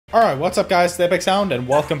Alright, what's up guys, Stayback Sound, and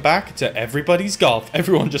welcome back to Everybody's Golf.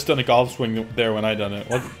 Everyone just done a golf swing there when I done it.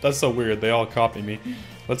 Well, that's so weird, they all copy me.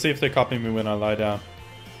 Let's see if they copy me when I lie down.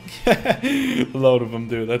 A load of them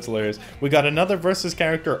do, that's hilarious. We got another versus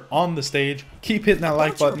character on the stage. Keep hitting that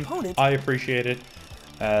like button, I appreciate it.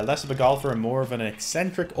 Less of a golfer and more of an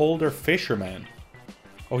eccentric older fisherman.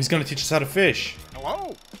 Oh, he's gonna teach us how to fish.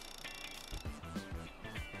 Hello?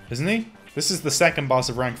 Isn't he? This is the second boss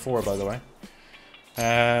of rank 4, by the way.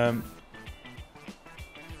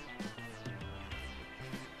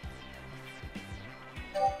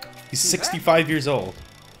 He's 65 years old.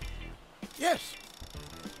 Yes.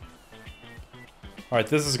 Alright,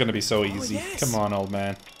 this is gonna be so easy. Yes. Come on, old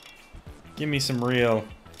man. Give me some real...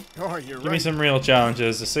 Oh, you're Give me some real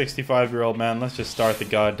challenges. A 65-year-old man. Let's just start the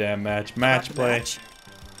goddamn match. Match play.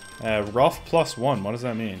 Rough +1. What does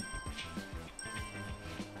that mean?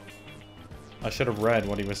 I should have read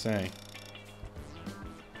what he was saying.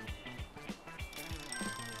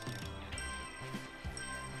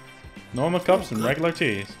 Normal cups and regular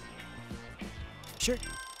teas. Sure.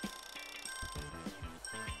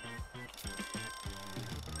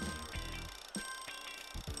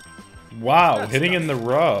 Wow, That's hitting nice. in the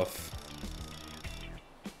rough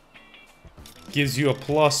gives you a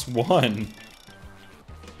 +1.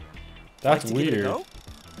 That's Like to give it a weird. go?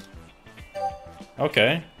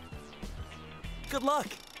 Okay. Good luck.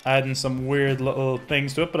 Adding some weird little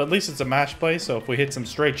things to it, but at least it's a match play, so if we hit some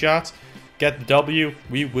straight shots, get the W,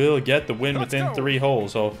 we will get the win Let's within go. 3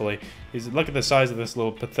 holes, hopefully. Look at the size of this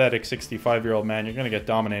little pathetic 65-year-old man. You're going to get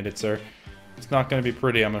dominated, sir. It's not going to be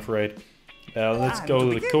pretty, I'm afraid. Let's Time go to to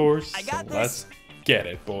the begin. course. I got Let's get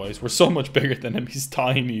it, boys. We're so much bigger than him. He's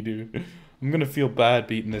tiny, dude. I'm going to feel bad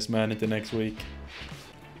beating this man into next week.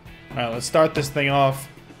 Alright, let's start this thing off.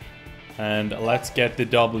 And let's get the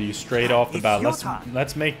W straight off the It's bat. your time.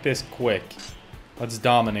 Let's make this quick. Let's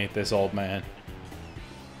dominate this old man.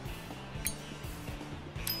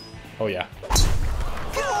 Oh yeah.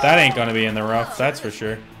 That ain't gonna be in the rough, that's for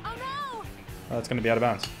sure. Oh, that's gonna be out of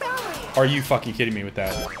bounds. Are you fucking kidding me with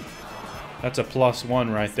that? That's a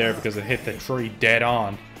 +1 right there because it hit the tree dead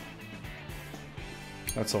on.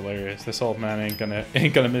 That's hilarious. This old man ain't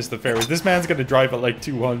gonna miss the fairways. This man's gonna drive at like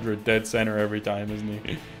 200 dead center every time, isn't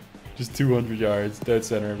he? Just 200 yards, dead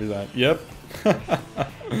center every time. Yep.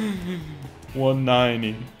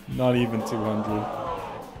 190. Not even 200.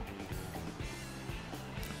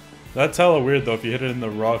 That's hella weird though. If you hit it in the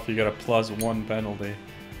rough, you get a +1 penalty.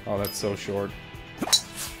 Oh, that's so short.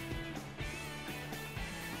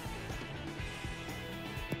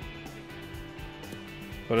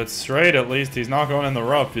 But it's straight at least. He's not going in the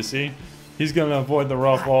rough, you see? He's gonna avoid the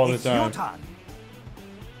rough all the It's your time. time.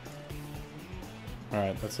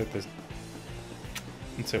 Alright, let's hit this.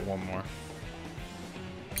 Let's hit one more.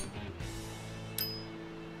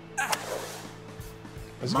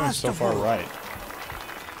 This is going so far Masterful. right.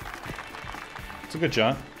 It's a good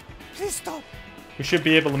shot. Please stop. We should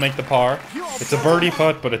be able to make the par. It's a birdie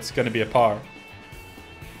putt, but it's going to be a par.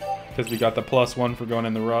 Because we got the +1 for going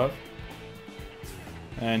in the rough.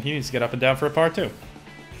 And he needs to get up and down for a par too.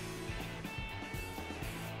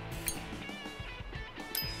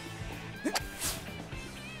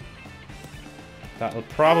 That'll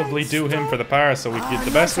probably do him for the par, so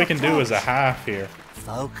the best we can do is a half here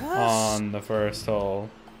Focus. on the first hole.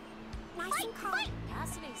 Be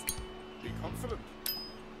confident.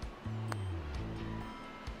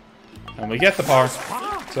 And we get the par,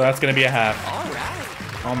 so that's going to be a half All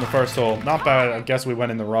right. on the first hole. Not bad. I guess we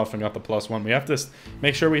went in the rough and got the +1. We have to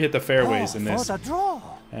make sure we hit the fairways in this For the draw.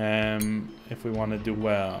 if we want to do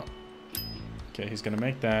well. Okay, he's going to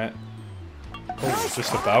make that. Oh,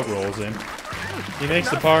 just about rolls in. He makes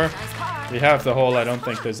the par. We have the hole. I don't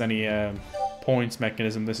think there's any points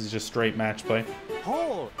mechanism. This is just straight match play.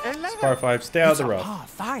 Hole 11. Par 5. Stay out of the It's a rough. par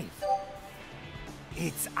 5.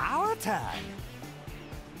 It's our turn.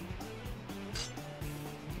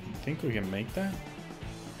 Think we can make that?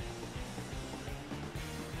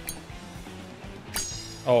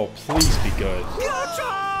 Oh, please be good.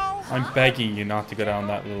 I'm begging you not to go down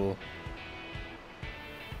that little...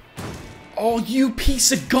 Oh, you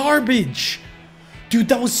piece of garbage! Dude,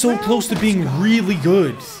 that was so close to being really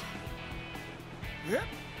good.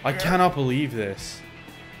 I cannot believe this.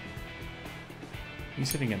 He's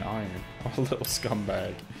hitting an iron. Oh, little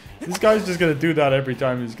scumbag. This guy's just gonna do that every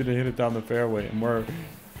time. He's gonna hit it down the fairway, and we're...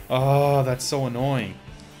 Oh, that's so annoying.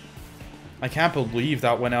 I can't believe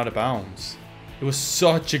that went out of bounds. It was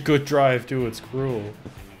such a good drive, too. It's cruel.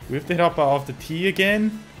 We have to hit up off the tee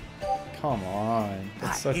again? Come on.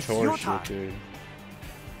 That's such It's your horseshit, turn. dude.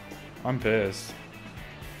 I'm pissed.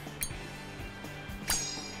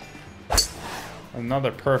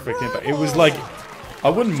 Another perfect impact. It was like, I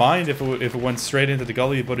wouldn't mind if it went straight into the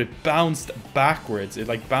gully, but it bounced backwards. It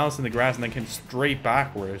like bounced in the grass and then came straight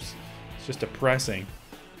backwards. It's just depressing.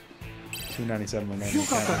 297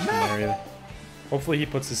 remaining. Hopefully he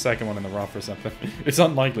puts the second one in the rough or something. It's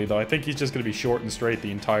unlikely though. I think he's just going to be short and straight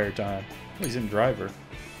the entire time. Oh, he's in driver.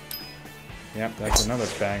 Yep, that's another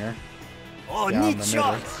banger. Oh, Down neat the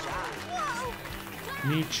shot.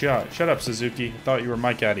 middle. Neat shot. Shut up, Suzuki. I thought you were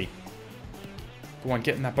my caddy. Go on,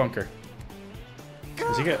 get in that bunker.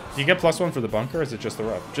 Does he get? Do you get +1 for the bunker, or is it just the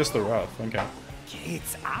rough? Just the rough. Okay.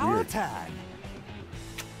 It's our Weird. turn.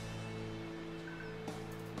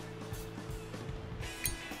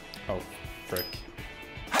 Oh, frick.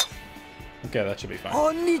 Okay, that should be fine.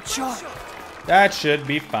 Oh, neat shot. That should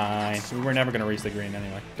be fine. We were never going to reach the green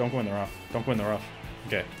anyway. Don't go in the rough. Don't go in the rough.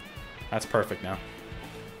 Okay. That's perfect now.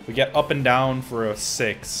 We get up and down for a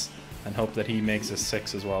 6 and hope that he makes a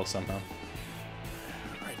 6 as well somehow.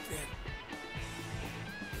 Right there.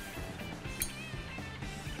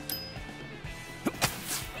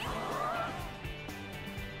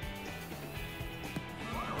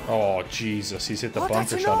 Oh, Jesus. He's hit the Oh, bunker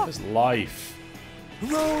that's shot enough. of his life.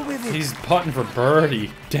 Roll with it. He's putting for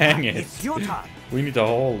birdie. Dang it. It's your turn. We need to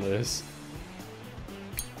hold this.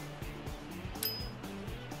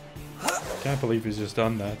 Can't believe he's just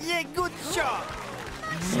done that. Yeah, good shot.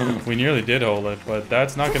 We nearly did hold it, but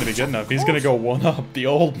that's not going to be good enough. He's going to go 1-up. The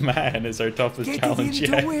old man is our toughest Get it challenge in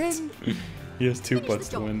to yet. win. He has 2 putts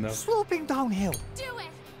to win, though. Sloping downhill. Do it.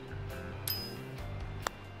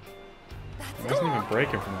 He wasn't even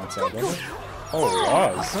breaking from that side, was it? Oh,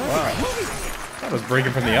 it was. Wow. That was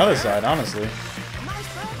breaking from the other side, honestly.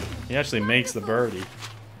 He actually makes the birdie.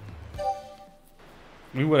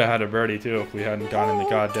 We would have had a birdie, too, if we hadn't gone in the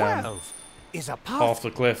goddamn 12 is a puff. off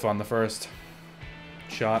the cliff on the first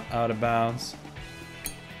shot out of bounds.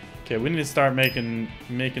 Okay, we need to start making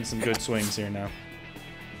some good swings here now.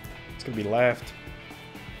 It's gonna be left.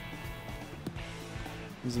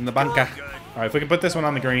 He's in the bunker. Alright, if we can put this one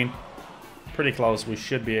on the green, pretty close, we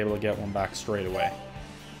should be able to get one back straight away.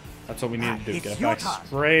 That's what we need to do, It's get it your back turn.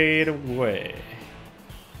 straight away.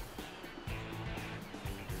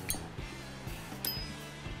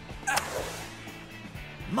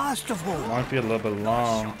 Masterful. Might be a little bit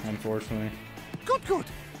long, unfortunately. Good, good.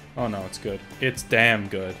 Oh no, it's good. It's damn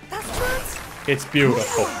good. That's right. It's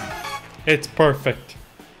beautiful. It's perfect.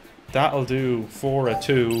 That'll do for a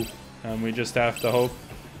 2, and we just have to hope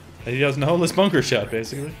that he doesn't hold his bunker shot,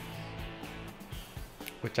 basically.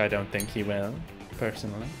 Which I don't think he will,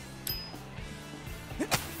 personally.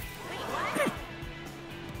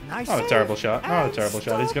 Nice. Not a terrible shot. Not a And terrible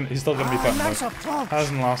shot. He's still gonna be Ah, putting nice one. approach.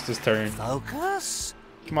 Hasn't lost his turn. Focus.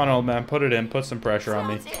 Come on, old man, put it in. Put some pressure on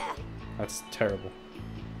me. Sounds it. That's terrible.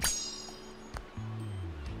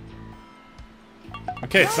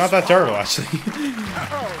 Okay, it's not that terrible, actually.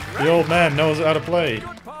 The old man knows how to play.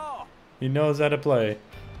 He knows how to play.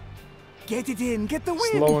 Get it in. Get the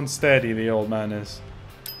win. Slow and steady, the old man is.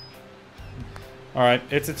 Alright,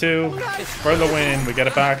 it's a 2. For the win, we get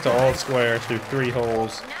it back to all square through 3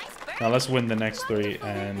 holes. Nice bird. Now let's win the next 3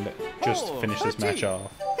 and just finish this match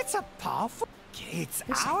off. It's a powerful. It's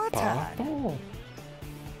our turn. Oh.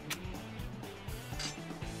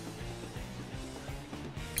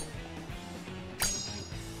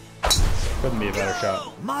 Couldn't be a better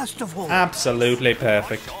shot. Masterful. Absolutely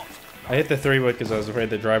perfect. I hit the 3-wood because I was afraid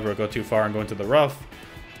the driver would go too far and go into the rough.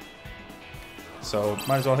 So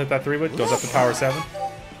might as well hit that 3-wood. Goes up to power 7.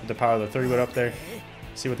 With the power of the 3-wood up there.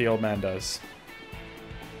 See what the old man does.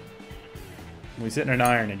 He's hitting an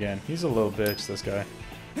iron again. He's a little bitch, this guy.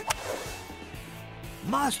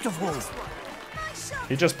 Masterful.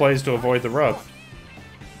 He just plays to avoid the rough.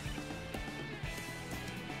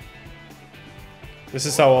 This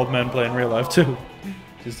is how old men play in real life too.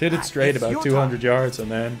 Just hit it straight It's about your 200 yards and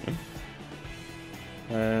then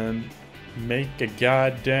make a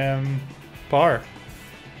goddamn par.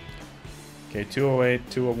 Okay, 208,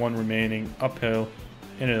 201 remaining, uphill,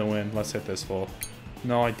 into the wind. Let's hit this full.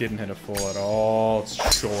 No, I didn't hit a full at all.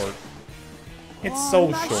 It's short. It's so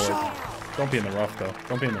nice short. shot. Don't be in the rough though.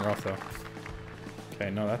 Don't be in the rough though. Okay,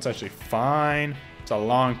 no, that's actually fine. It's a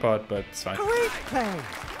long putt, but it's fine. Great play.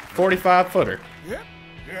 45 footer. Yep.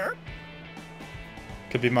 Yep.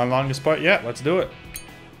 Could be my longest putt yet. Let's do it.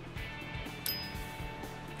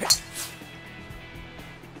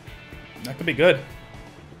 That could be good.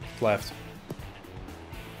 Left.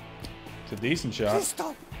 It's a decent shot.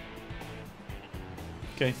 Stop.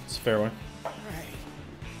 Okay, it's a fair one. Right.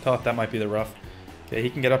 Thought that might be the rough. Okay, he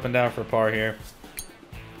can get up and down for a par here.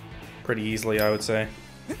 Pretty easily, I would say.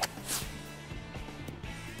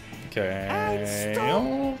 Okay. And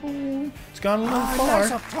stop. Oh, it's gone a little far.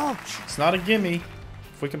 Nice approach. It's not a gimme.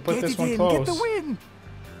 If we can put Get this it one in, close. Get the win.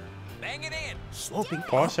 Bang it in. Sloping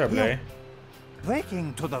Possibly.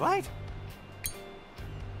 Braking to the right.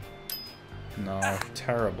 No,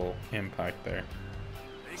 terrible impact there.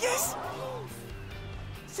 Yes.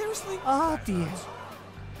 Seriously? Oh dear.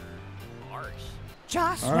 Harsh.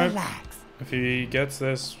 Just All right. relax. If he gets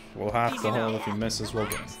this, we'll half the hole. If he misses, we'll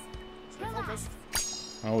win.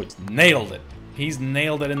 Oh, he's nailed it. He's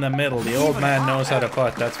nailed it in the middle. The old man knows how to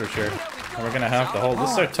putt, that's for sure. And we're gonna have the hole.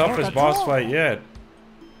 This is our toughest boss fight yet.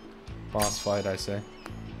 Boss fight, I say.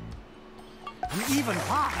 Even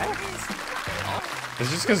high. It's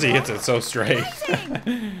just because he hits it so straight.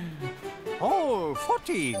 Oh,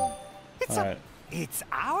 14. Alright. It's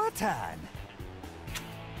our turn.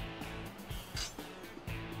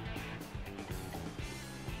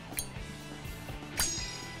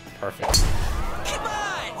 Perfect.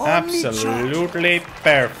 Only Absolutely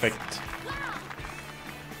perfect.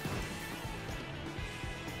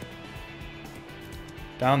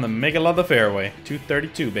 Down the middle of the fairway.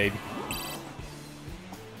 232, baby.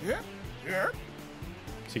 Yep. Yep.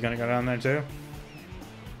 Is he gonna go down there too?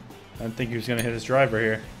 I didn't think he was gonna hit his driver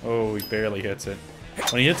here. Oh, he barely hits it.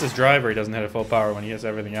 When he hits his driver, he doesn't hit it full power. When he hits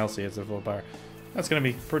everything else, he hits it full power. That's gonna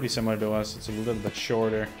be pretty similar to us. It's a little bit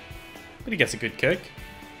shorter, but he gets a good kick.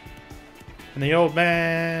 And the old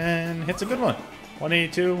man hits a good one.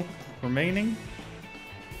 182 remaining.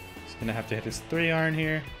 He's gonna have to hit his 3-iron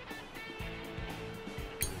here.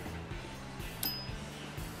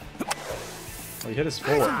 Oh, he hit his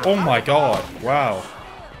 4. Oh my god! Wow.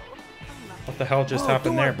 What the hell just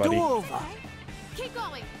happened there, buddy? Keep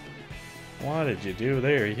going. What did you do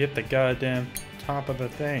there? He hit the goddamn top of the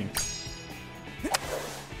thing.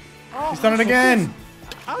 He's done it again!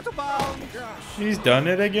 Out of bounds. He's done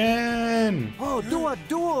it again! Oh, do a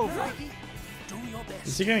do-over. Do your best.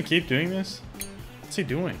 Is he gonna keep doing this? What's he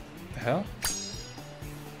doing? The hell?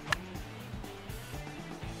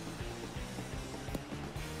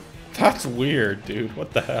 That's weird, dude.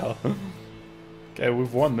 What the hell? Okay,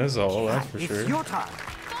 we've won this hole, that's for It's sure. your turn.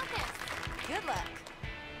 Focus. Good luck.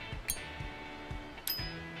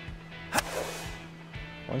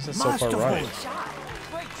 Why is this so far right?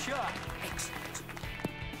 Great shot.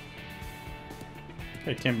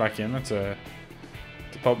 Okay, came back in. That's a...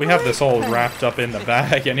 But we have this hole wrapped up in the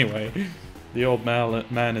bag anyway. The old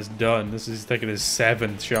man is done. This is taking his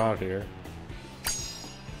 7th shot here.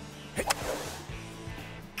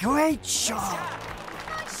 Great shot.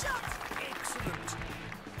 Excellent.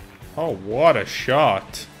 Oh, what a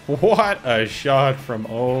shot. What a shot from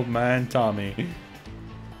old man Tommy.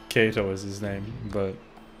 Kato is his name, but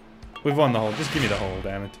we've won the hole. Just give me the hole,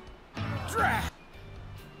 damn it.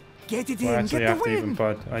 Get it I in. actually Get have the to even win.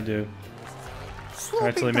 putt. I do. Sloping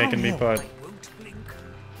Actually making me downhill. putt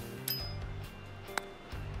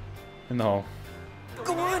in the hole.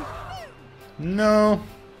 Go on. No.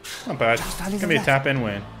 Not bad. Just a It's little gonna be a left. tap-in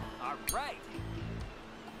win. All right.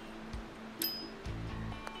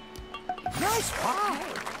 Nice par.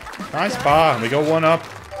 Nice par. We go 1 up.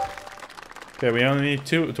 Okay, we only need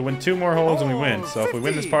to win 2 more holes and we win. So if we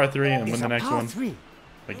win this par 3 and win It's the a next par one, 3.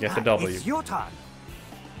 we get the W. It's your turn.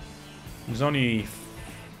 There's only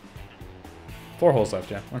 4 holes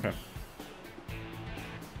left, yeah. Okay.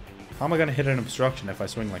 How am I gonna hit an obstruction if I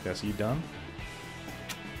swing like this? Are you done?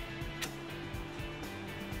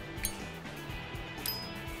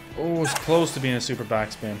 Oh, it's close to being a super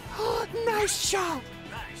backspin. Nice shot.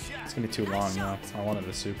 Nice shot. It's gonna be too long now. I wanted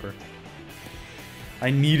a super.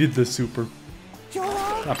 I needed the super. You're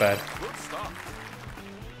on. Not bad. Good stuff.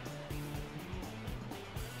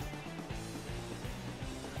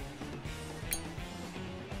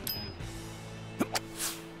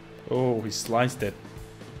 Oh, he sliced it.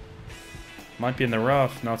 Might be in the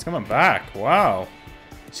rough. No, it's coming back. Wow.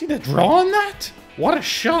 See the draw on that? What a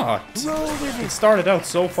shot. Roll with It it. started out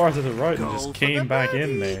so far to the right and Go just for came the back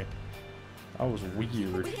in birdie. there. That was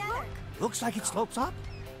weird. Looks like it slopes up.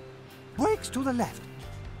 Brakes to the left.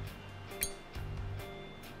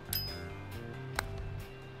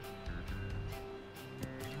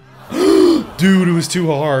 Dude, it was too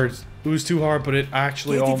hard. It was too hard, but it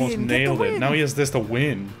actually Get it almost in, get the nailed it. win. Now he has this to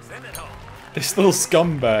win. Send it home. This little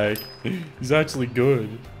scumbag. He's actually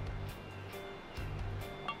good.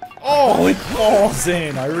 Oh, it falls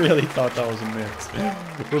in. I really thought that was a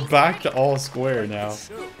miss. We're back to all square now.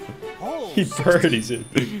 Oh, He birdies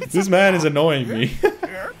it. This man is annoying me.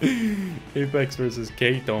 Apex versus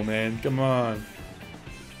Kato, man. Come on.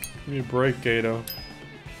 Give me a break, Kato.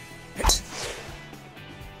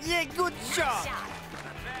 yeah, good shot.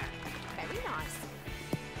 Very nice.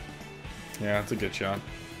 Yeah, that's a good shot.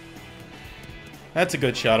 That's a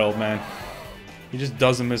good shot, old man. He just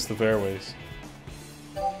doesn't miss the fairways.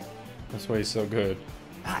 That's why he's so good.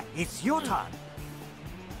 Ah, it's your turn.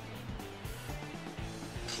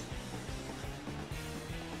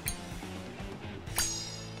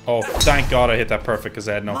 Oh, thank God I hit that perfect because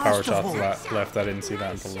I had no power Master shots Wolf. left. I didn't see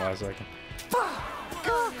that until the last second.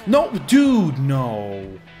 No, dude,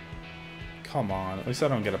 no. Come on. At least I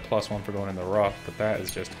don't get a +1 for going in the rough, but that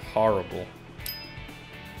is just horrible.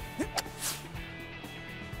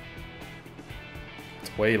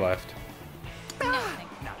 It's way left. Nothing.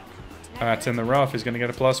 That's in the rough. He's going to get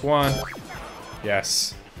a +1.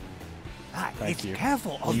 Yes. Ah, Thank it's you.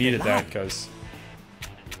 careful We of needed the that line. because...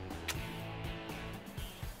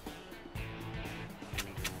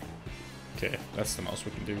 Okay, that's the most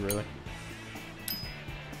we can do, really.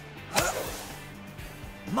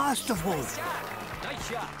 Master Wolf. Nice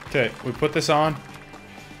shot. Okay, we put this on.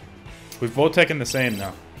 We've both taken the same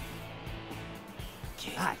now.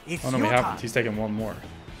 Ah, it's Oh no, your we turn. haven't. He's taking one more.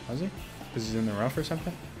 Has he? Because he's in the rough or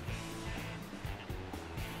something?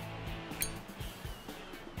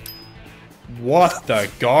 What the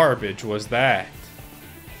garbage was that?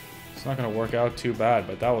 It's not going to work out too bad,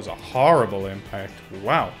 but that was a horrible impact.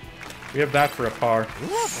 Wow. We have that for a par.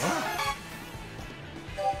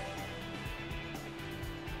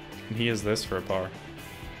 And he has this for a par.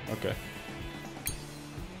 Okay.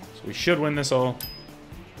 So we should win this all.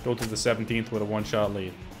 Go to the 17th with a one-shot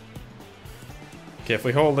lead. Okay, if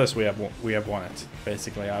we hold this, we have won it.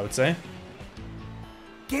 Basically, I would say.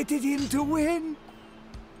 Get it in to win.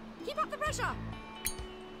 Keep up the pressure.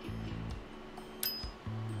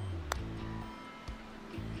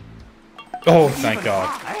 Oh, thank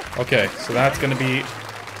God. Okay, so that's going to be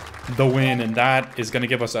the win, and that is going to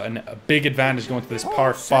give us a big advantage going to this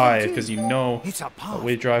par 5, because you know It's a par. that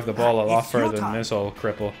we drive the ball a lot It's your further than turn. this old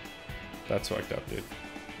cripple. That's fucked up, dude.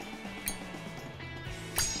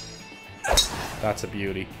 That's a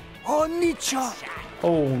beauty. Oh, Nietzsche.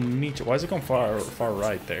 Oh, Nietzsche. Why is it going far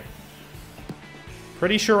right there?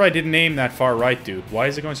 Pretty sure I didn't aim that far right, dude. Why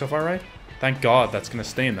is it going so far right? Thank God that's going to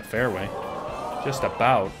stay in the fairway. Just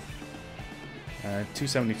about.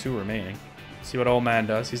 272 remaining. See what old man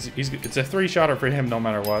does. It's a 3-shotter for him no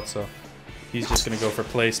matter what, so he's just going to go for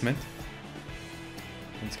placement.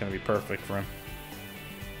 It's going to be perfect for him.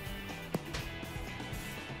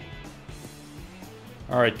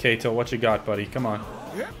 Alright, Kato, what you got, buddy? Come on.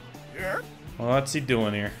 Well, what's he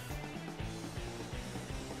doing here?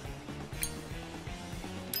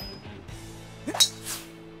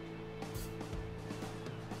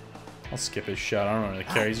 I'll skip his shot. I don't really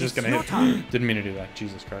care. He's just gonna hit. Didn't mean to do that.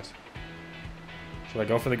 Jesus Christ. Should I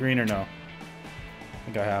go for the green or no? I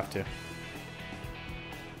think I have to.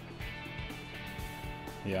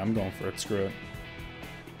 Yeah, I'm going for it. Screw it.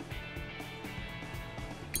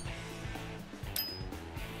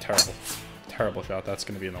 Terrible. Terrible shot. That's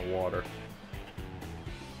gonna be in the water.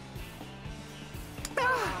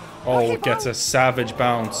 Oh, it gets a savage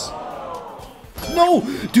bounce. No!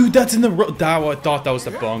 Dude, that's in the I thought that was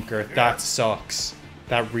the bunker. That sucks.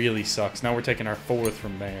 That really sucks. Now we're taking our 4th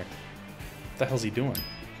from there. What the hell's he doing?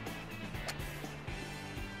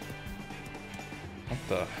 What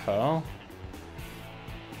the hell?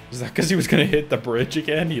 Is that because he was going to hit the bridge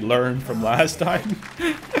again? He learned from last time?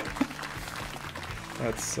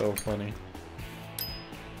 That's so funny.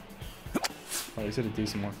 Oh, he's hit a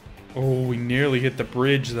decent one. Oh, we nearly hit the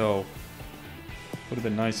bridge, though. Would have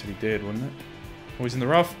been nice if he did, wouldn't it? Oh, he's in the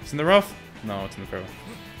rough. He's in the rough. No, it's in the fairway.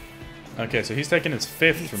 Okay, so he's taking his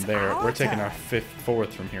 5th from there. We're taking our 4th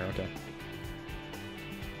from here. Okay.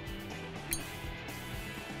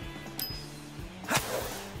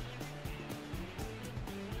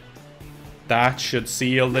 That should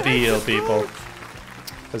seal the deal, people.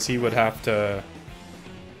 Because he would have to...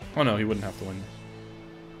 Oh, no, he wouldn't have to win this.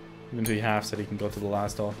 Even though he halves it, he can go to the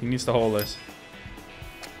last hole. He needs to hold this.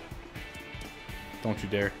 Don't you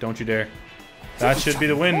dare. Don't you dare. That should be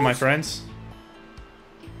the win, my friends.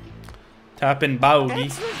 Tap in bogey.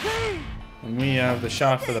 And we have the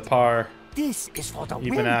shot for the par. This is for the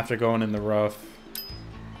Even win. after going in the rough.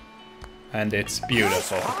 And it's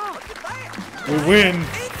beautiful. We win!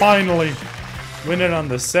 Finally! Win it on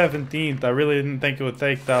the 17th. I really didn't think it would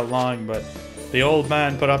take that long, but the old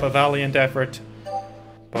man put up a valiant effort.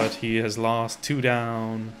 But he has lost 2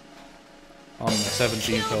 down on the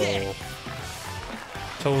 17th hole.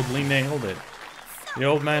 Totally nailed it. The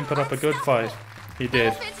old man put up a good fight. He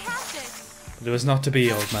did. Fantastic. But it was not to be,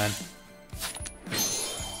 old man.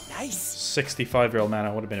 Nice. 65-year-old man,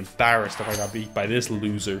 I would have been embarrassed if I got beat by this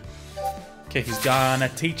loser. Okay, he's gonna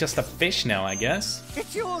teach us to fish now, I guess.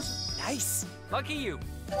 It's yours. Nice. Lucky you.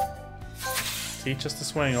 Teach us to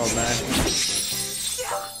swing, old man.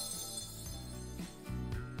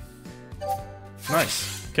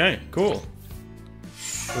 Nice. Okay, cool.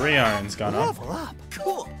 3 irons gone up. Level up.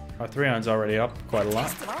 Cool. Our 3 irons already up quite a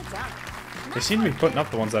lot. Well done. They seem to be putting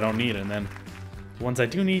up the ones I don't need, and then the ones I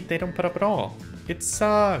do need, they don't put up at all. It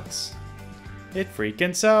sucks. It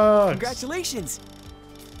freaking sucks. Congratulations.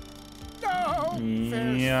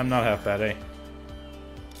 Yeah, I'm not half bad, eh?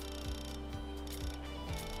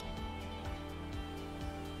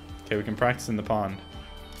 Okay, we can practice in the pond.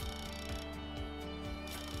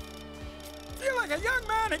 Feel like a young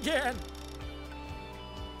man again.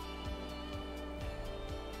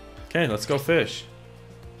 Okay, let's go fish.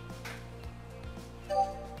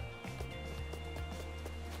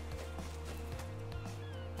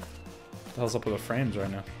 What the hell's up with the frames right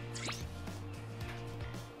now?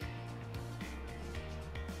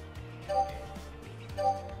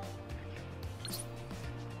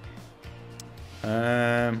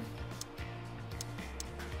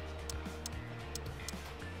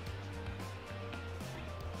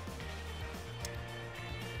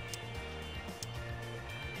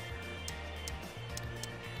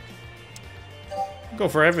 Go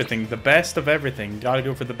for everything. The best of everything. Gotta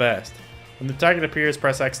go for the best. When the target appears,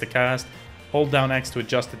 press X to cast. Hold down X to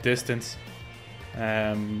adjust the distance.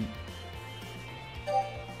 Okay.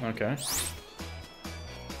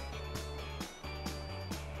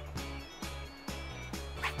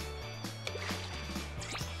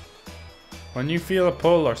 When you feel a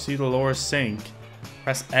pull or see the lure sink,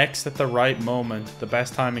 press X at the right moment. The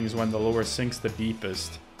best timing is when the lure sinks the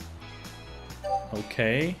deepest.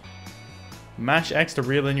 Okay. Mash X to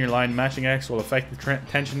reel in your line. Mashing X will affect the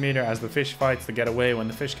tension meter as the fish fights to get away. When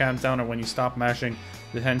the fish calms down or when you stop mashing,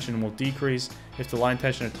 the tension will decrease. If the line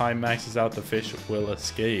tension or time maxes out, the fish will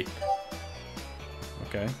escape.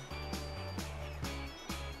 Okay.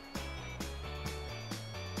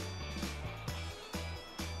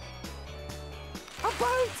 A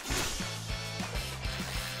bite.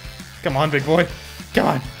 Come on, big boy. Come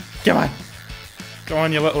on. Come on. Come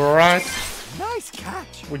on, you little rat. Nice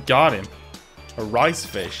catch. We got him. A rice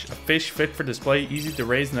fish. A fish fit for display, easy to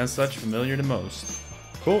raise, and as such, familiar to most.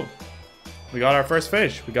 Cool. We got our first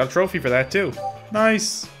fish. We got a trophy for that, too.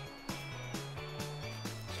 Nice.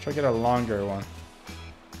 Let's try to get a longer one.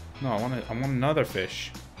 No, I want another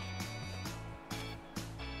fish.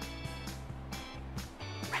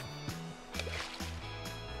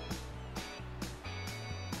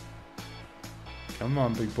 Come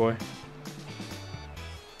on, big boy.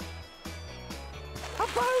 A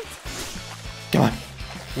bite. Come on.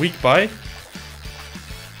 Weak bite.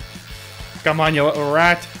 Come on, you little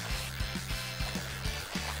rat.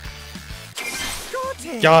 Got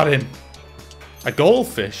him. Got him. A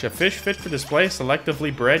goldfish. A fish fit for display,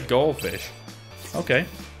 selectively bred goldfish. Okay.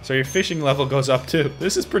 So your fishing level goes up too.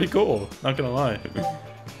 This is pretty cool. Not gonna lie.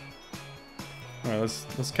 Alright,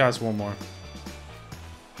 let's cast one more.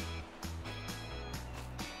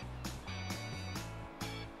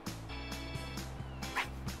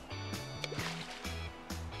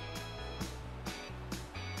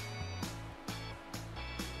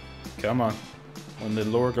 Come on. When the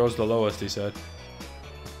lure goes the lowest, he said.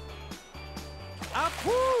 A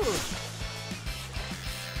pull.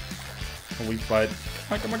 A weak bite.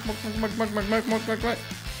 Come on.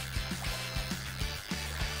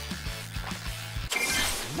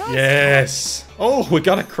 Nice. Yes! Oh, we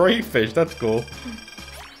got a crayfish. That's cool.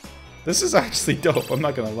 This is actually dope. I'm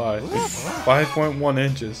not gonna lie. 5.1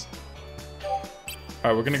 inches.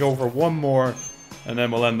 Alright, we're gonna go for one more, and then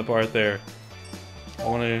we'll end the part there. I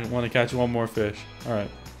want to catch one more fish. All right.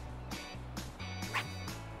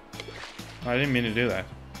 I didn't mean to do that.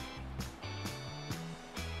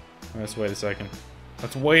 Let's wait a second.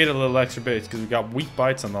 Let's wait a little extra baits because we got weak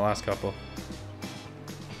bites on the last couple.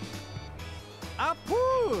 A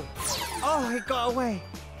pull. Oh, it got away.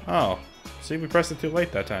 Oh, see, we pressed it too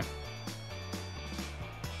late that time.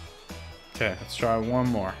 Okay, let's try one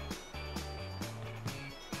more.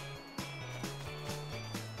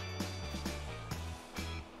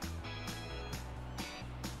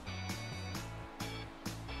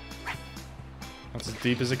 That's as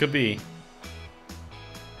deep as it could be.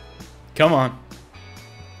 Come on.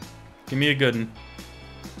 Give me a good one.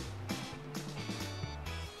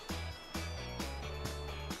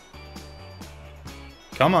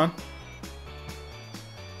 Come on.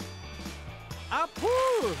 A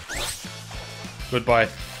pull. Good bite.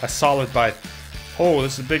 A solid bite. Oh,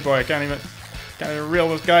 this is a big boy. I can't even reel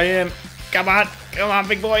this guy in. Come on. Come on,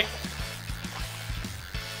 big boy.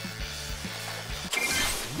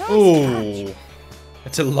 Nice Ooh. catch.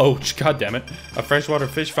 It's a loach. God damn it. A freshwater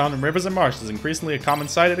fish found in rivers and marshes, increasingly a common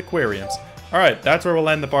sight at aquariums. Alright, that's where we'll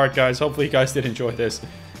end the part, guys. Hopefully you guys did enjoy this.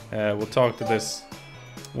 We'll talk to this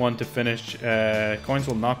one to finish. Coins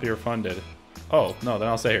will not be refunded. Oh, no, then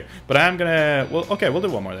I'll stay here. But I am gonna... Well, okay, we'll do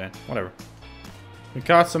one more then. Whatever. We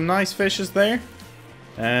caught some nice fishes there.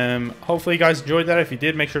 Hopefully you guys enjoyed that. If you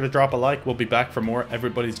did, make sure to drop a like. We'll be back for more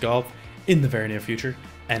Everybody's Golf in the very near future.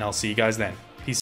 And I'll see you guys then.